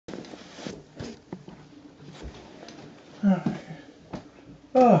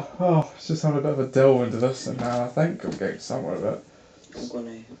It's just having a bit of a delve into this, and I think I'm getting somewhere with it. I'm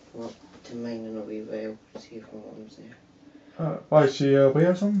gonna go up to mine in a wee while, see if my mum's there. Why, is she away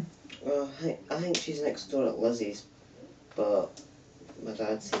or something? Well, I think she's next door at Lizzie's, but my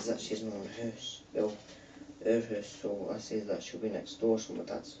dad says that she's not in the house. Well, our house, so I say that she'll be next door, so my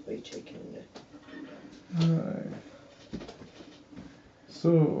dad's away checking in there. Right.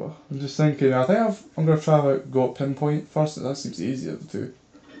 So, I'm just thinking, I think I'm going to try out go up pinpoint first, that seems easier to do.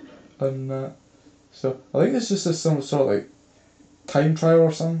 And so, I think this is just some sort of like time trial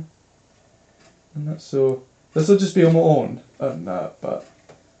or something. And that, so, this will just be on my own, and but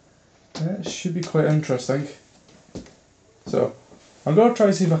yeah, it should be quite interesting. So, I'm going to try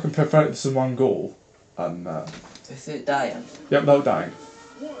and see if I can perfect this in one goal. And without dying? Yep, without dying.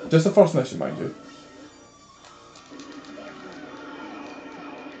 Just the first mission, mind you.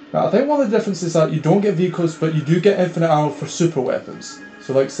 Now, I think one of the differences is that you don't get vehicles, but you do get infinite ammo for super weapons.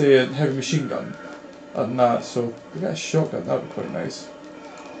 So, like, say, a heavy machine gun. And that, so, you get a shotgun, that would be quite nice.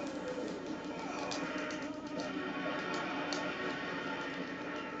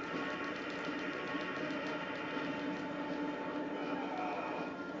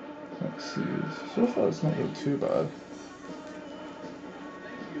 Let's see, so far it's not really too bad.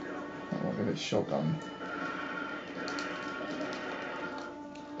 I won't get a shotgun.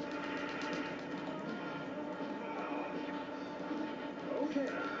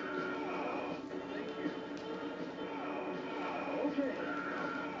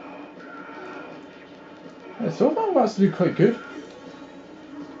 Yeah, so far that's doing quite good.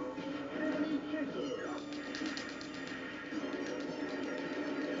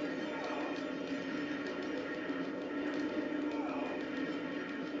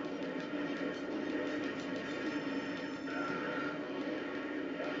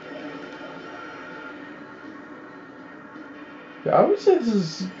 Yeah, I would say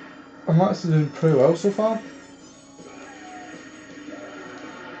I'm actually doing pretty well so far.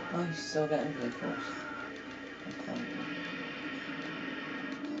 Oh, he's still getting vehicles. Okay.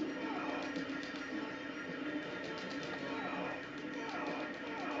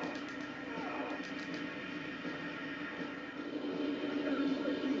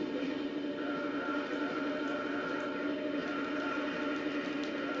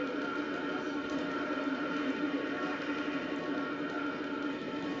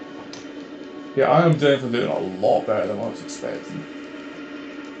 Yeah, I am definitely doing a lot better than what I was expecting.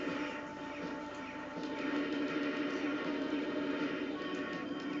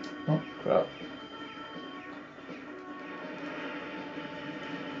 Oh, crap.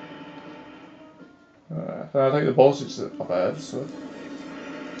 I think the boss is up ahead, so...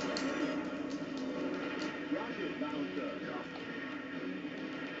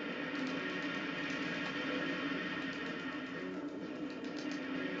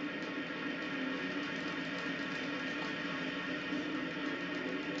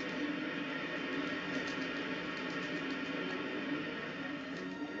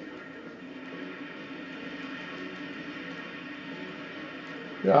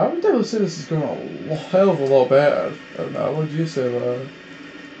 Yeah, I would definitely say this is going a hell of a lot better. I don't know, what do you say about it?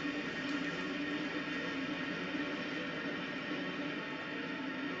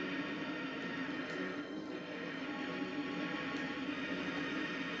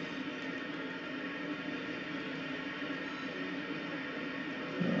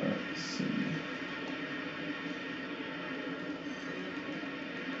 Let's see.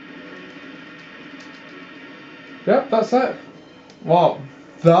 Yep, that's it. Wow,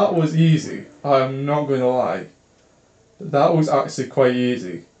 that was easy. I'm not going to lie. That was actually quite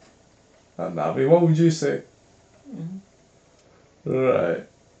easy. And Abby, what would you say? Right.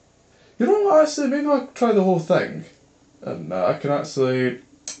 You know what, actually, maybe I'll try the whole thing. And I can actually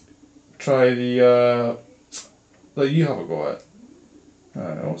try the, that you have a go at.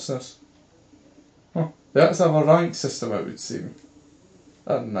 What's this? Oh, they actually have a rank system, it would seem.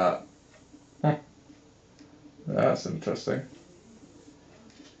 And that. Huh. That's interesting.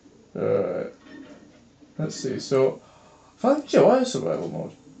 Let's see, so... Find Joy survival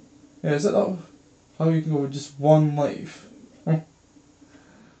mode. Yeah, is it that how you can go with just one life?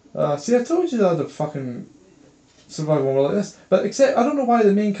 See, I told you that I had a fucking survival mode like this. But except, I don't know why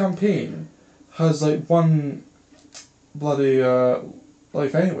the main campaign has like one bloody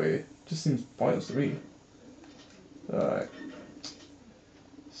life anyway. Just seems pointless to me. Alright.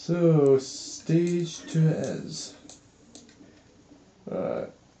 So, stage 2 it is.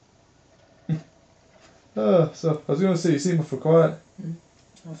 Alright. So, I was going to say, you seem awful quiet.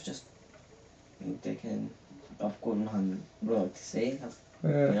 I've just been taking... I've got nothing wrong to say. I've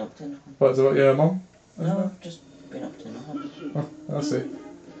Yeah. been up to nothing. What's about your mum? No, just been up to nothing. Oh, I see.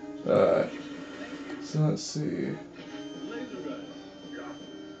 Alright. So let's see.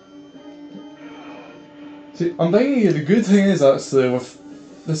 See, I'm thinking the good thing is actually with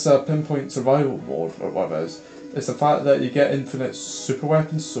this pinpoint survival mode or whatever it is the fact that you get infinite super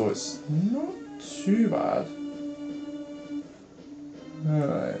weapons, so it's not too bad.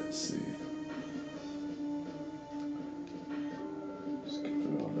 Alright, let's see. Let's get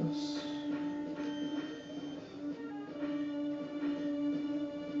through all this.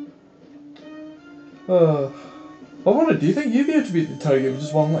 I wonder, do you think you'd be able to beat the entire game with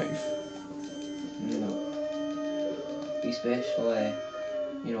just one life? No. Especially,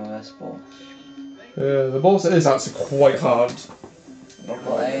 you know, this boss. Yeah, the boss is actually quite hard. Not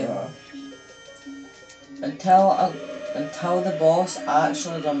But, until the boss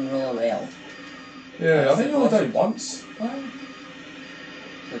actually done really well. Yeah, I think you only died once.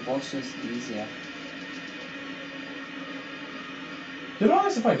 The boss was easier. You know, I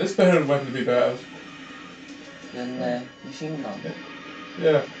honestly find this better weapon to be better. Than the machine gun.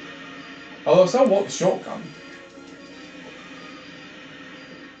 Yeah. Although I still want the shotgun.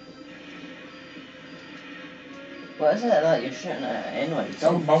 What is it that you're shooting at anyway?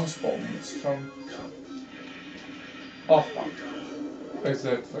 Some mouse bombs. Some. Oh fuck. It's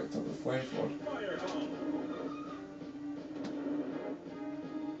the flicked up the flamethrower.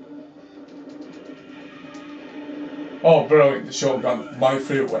 Oh, brilliant, the shotgun. My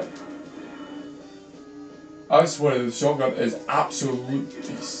favourite weapon. I swear the shotgun is absolute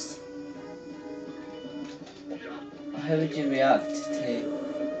beast. How would you react to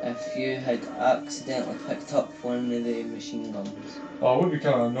if you had accidentally picked up one of the machine guns? Oh, I would be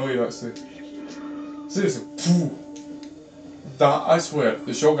kind of annoyed actually. Seriously, phew. That, I swear,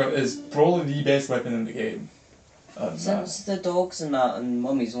 the shotgun is probably the best weapon in the game. And, Since the dogs and that and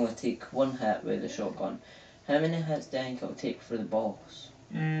mummies only take one hit with the shotgun, how many hits do you think it'll take for the boss?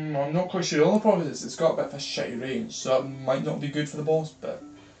 I'm not quite sure. The only problem is it's got a bit of a shitty range, so that might not be good for the boss, but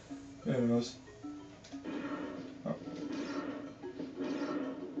who knows. Oh.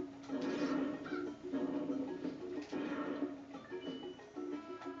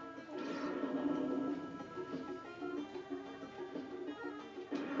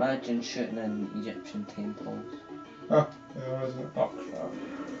 Imagine shooting in Egyptian temples. Oh, yeah, wasn't it? Oh crap.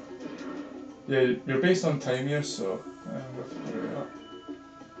 Yeah, you're based on time here, so we'll have to worry that.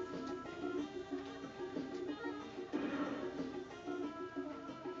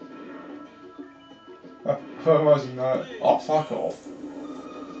 Oh, imagine that. Oh, fuck off. I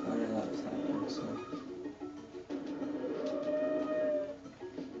know that was happening, so.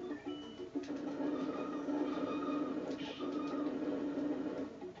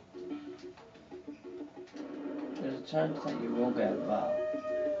 There's a chance that you will get that.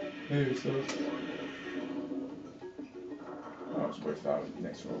 Maybe so. I'll just wait for that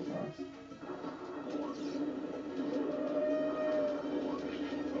next roll pass.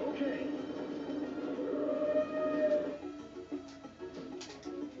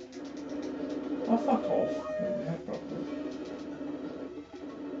 Oh, fuck off. Yeah, properly.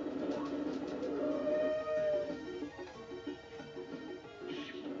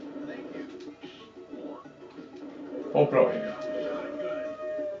 Oh, brilliant.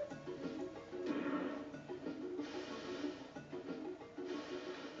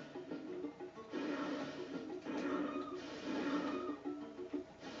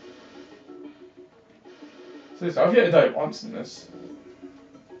 Seriously, I've yet to die once in this.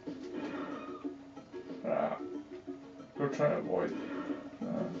 Right. Go try to avoid.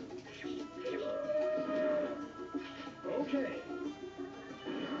 Okay.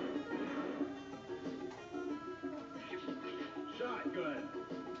 Shotgun.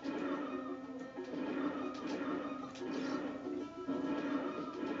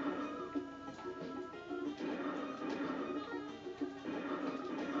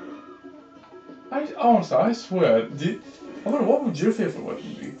 Honestly, I swear, I wonder what would your favourite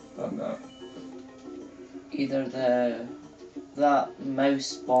weapon be than that? Either that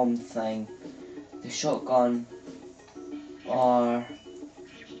mouse bomb thing, the shotgun, or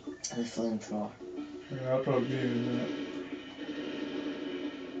the flamethrower. Yeah, I'd probably be in that.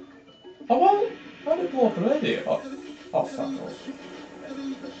 Oh, what? How did it blow up already? Oh, fuck off.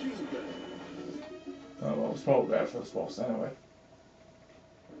 Oh, well, it's probably better for this boss anyway.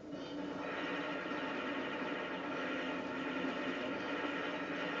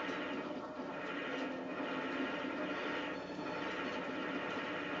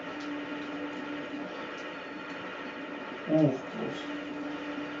 Ooh, close.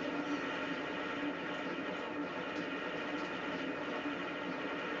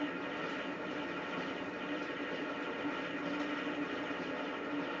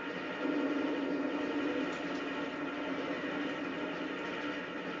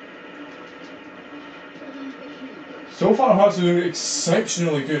 So far, I'm actually doing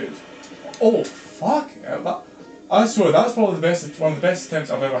exceptionally good. Oh, fuck! I swear, that's probably one of the best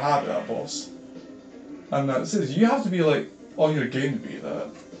attempts I've ever had at that boss. And seriously, you have to be like on your game to beat that.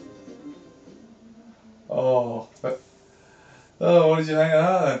 Oh, what did you think of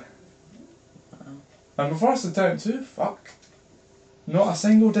that then? And the first attempt too, fuck. Not a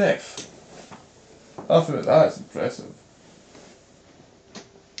single death. I think that's impressive.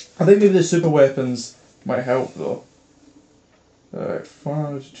 I think maybe the super weapons might help though.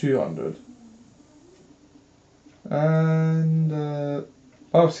 400 to 200. And,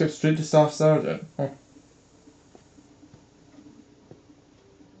 I'll skip straight to Staff Sergeant. Huh.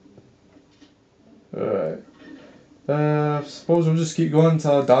 Alright. Suppose we'll just keep going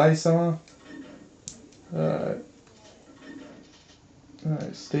until I die somehow. Alright.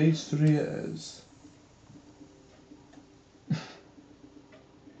 Alright, stage 3 it is.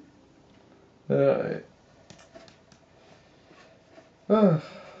 Alright. So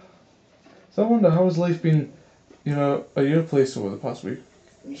I wonder how has life been, at your place over the past week?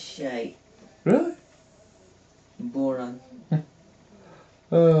 Shite. Really? Boring.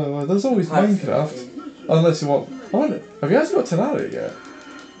 Well, there's always Minecraft. Unless you want. I wonder, have you guys got Terraria yet?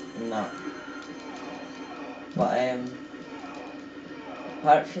 No. But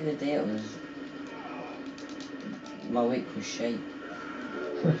apart from the day my week was shite.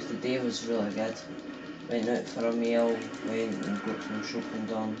 The day was really good. Went out for a meal, went and got some shopping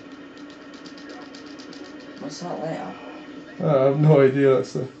done. What's that letter? I have no idea.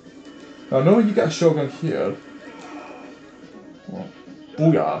 I know you get a shotgun here. Well,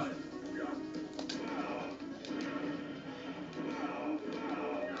 booyah.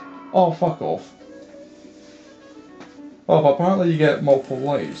 Oh, fuck off. Oh, but apparently you get multiple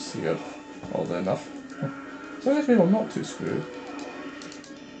lives here. Oddly enough. So I guess maybe I'm not too screwed.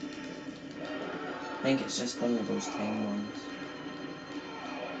 I think it's just one of those time ones.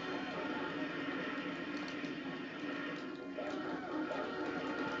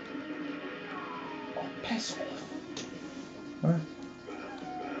 Oh, piss off. Huh?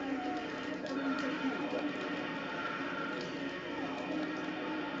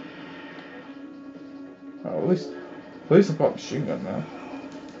 Oh, at least I've got a machine gun now.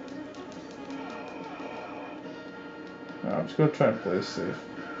 I'm just gonna try and play this safe.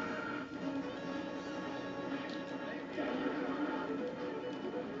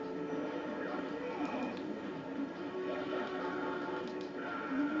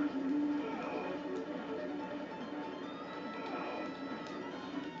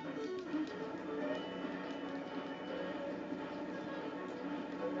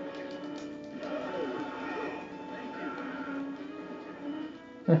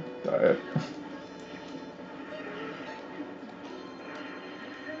 Diet.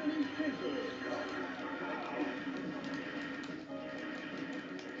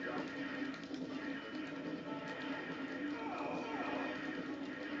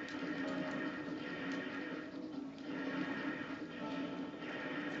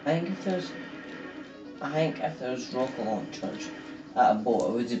 I think if there was rocket launchers at a boat,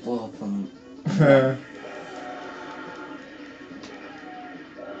 it would blow up from.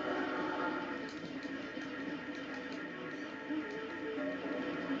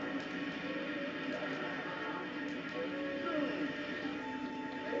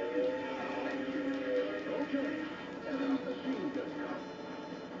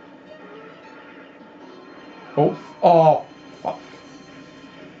 Oh, fuck.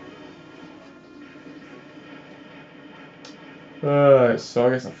 So I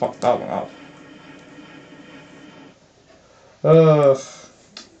guess I fucked that one up.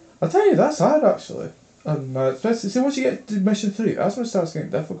 I'll tell you, that's hard actually. And especially, see, once you get to mission 3, that's when it starts getting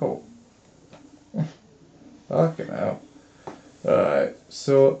difficult. Fucking hell. Alright,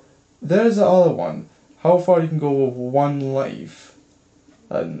 so there's the other one. How far you can go with one life.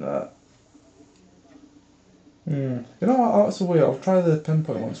 And you know what, that's the way, I'll try the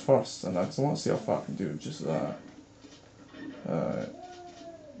pinpoint ones first, and because I want to see how far I can do with just that.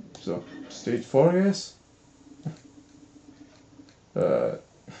 So, stage 4 I guess? I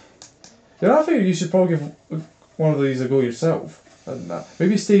think you should probably give one of these a go yourself, and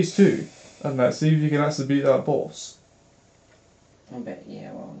maybe stage 2, and see if you can actually beat that boss. I bet,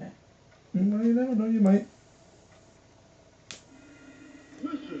 yeah, well, no. No, you never know, you might.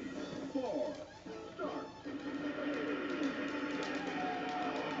 Mission 4, start.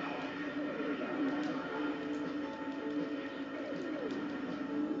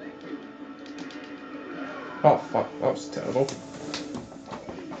 Oh fuck, that was terrible.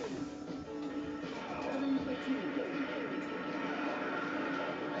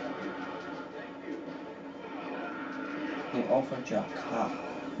 offered you a cat.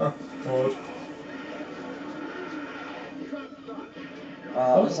 Huh, odd.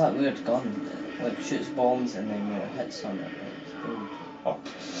 It's that weird gun that like shoots bombs and then when it hits on it, it explodes. Oh.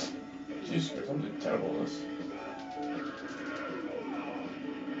 Jesus Christ, I'm doing terrible at this.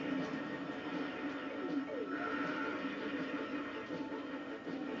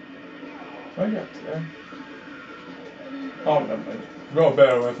 Where are you up to then? Oh, never mind. I've got a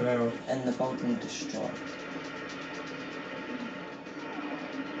better weapon anyway. And the building destroyed.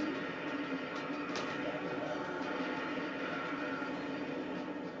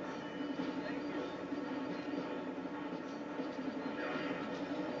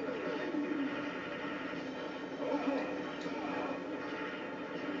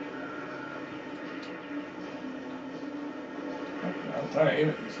 I'm trying to aim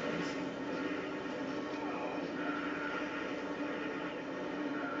at these guys.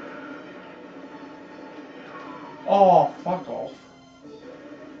 Oh, fuck off.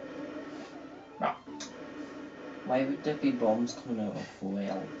 Nah. Why would there be bombs coming out of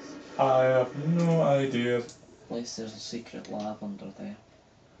wells? I have no idea. Unless there's a secret lab under there.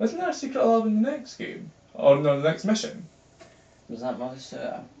 Isn't there a secret lab in the next game? Or no, the next mission? Was that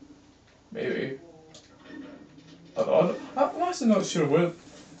Minnesota? Maybe. I'm actually not sure where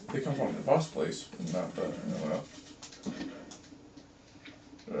they come from in the first place. But anyway.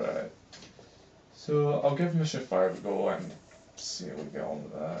 Right. So I'll give mission 5 a go and see how we get on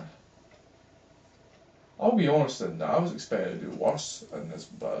with that. I'll be honest in that I was expecting to do worse in this,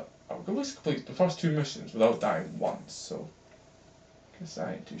 but I've at least completed the first 2 missions without dying once, so I guess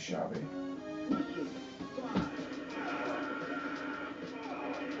that ain't too shabby.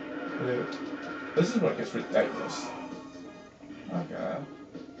 This is where it gets ridiculous. Okay.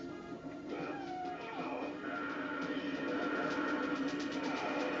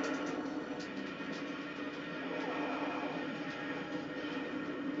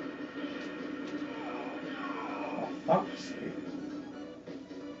 Oh, fuck's sake.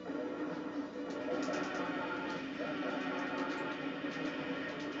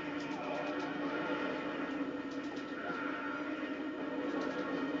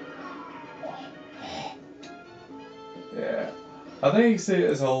 Yeah. I think you say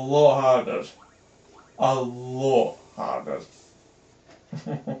it's a lot harder. A lot harder.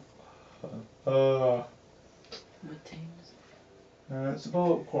 What time is it? It's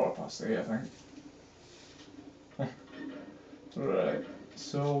about 8:15, I think. Right.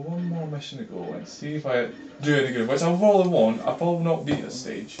 So one more mission to go and see if I do any good, which I probably won't. I'll probably not beat this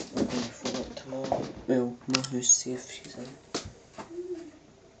stage. We're going for it tomorrow. Well, no, who's safe she's in.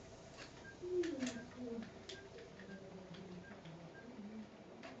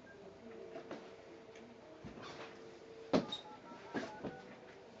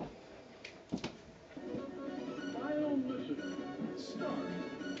 Final mission. Let's see.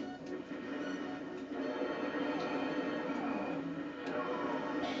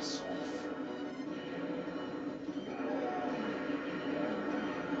 Piss off.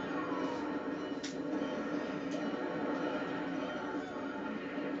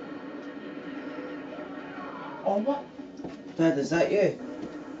 Oh, what? Dad, is that you?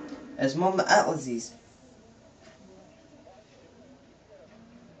 Is Mum at Atlas's?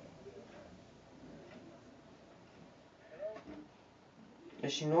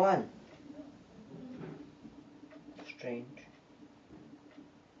 Is she not in? Strange.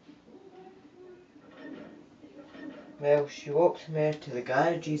 Well, she walked me to the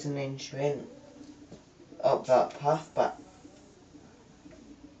garages and then she went up that path back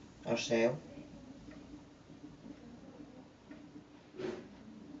herself.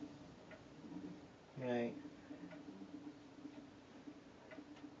 Right.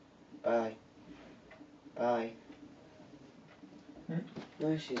 Bye. Bye.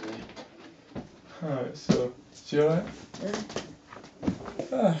 No, she's there. Alright, so, is she alright?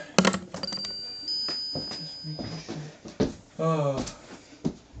 Ah. Just making sure. Oh.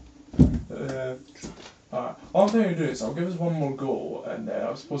 Alright, all I'm going to do is I'll give us one more go and then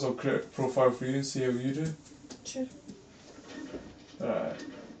I suppose I'll create a profile for you and see how you do. Sure. Alright.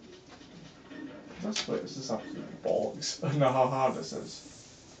 That's wait, this is absolutely bollocks. I know how hard this is.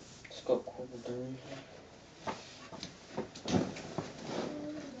 It's got cold down.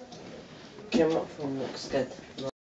 Came up from looks good.